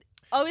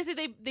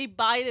obviously they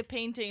buy the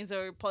paintings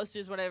or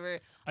posters, whatever,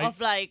 of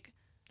like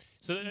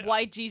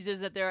white Jesus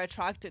that they're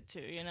attracted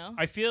to. You know,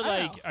 I feel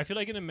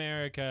like in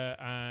America,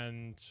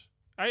 and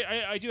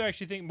I do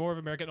actually think more of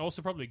America, and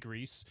also probably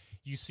Greece,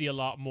 you see a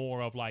lot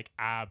more of like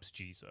abs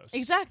Jesus.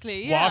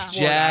 Exactly. Yeah.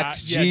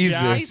 Jacked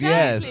Jesus.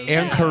 Yes. Exactly,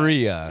 And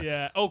Korea.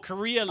 Yeah. Oh,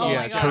 Korea Oh loves.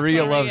 my God,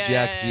 Korea Korea, loves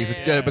Jack Jesus.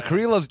 But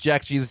Korea loves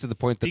Jack Jesus to the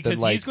point that because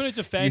he's going to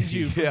defend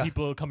you from Yeah.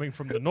 people coming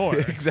from the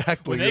north.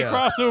 Exactly. When they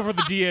cross over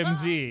the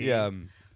DMZ. Yeah.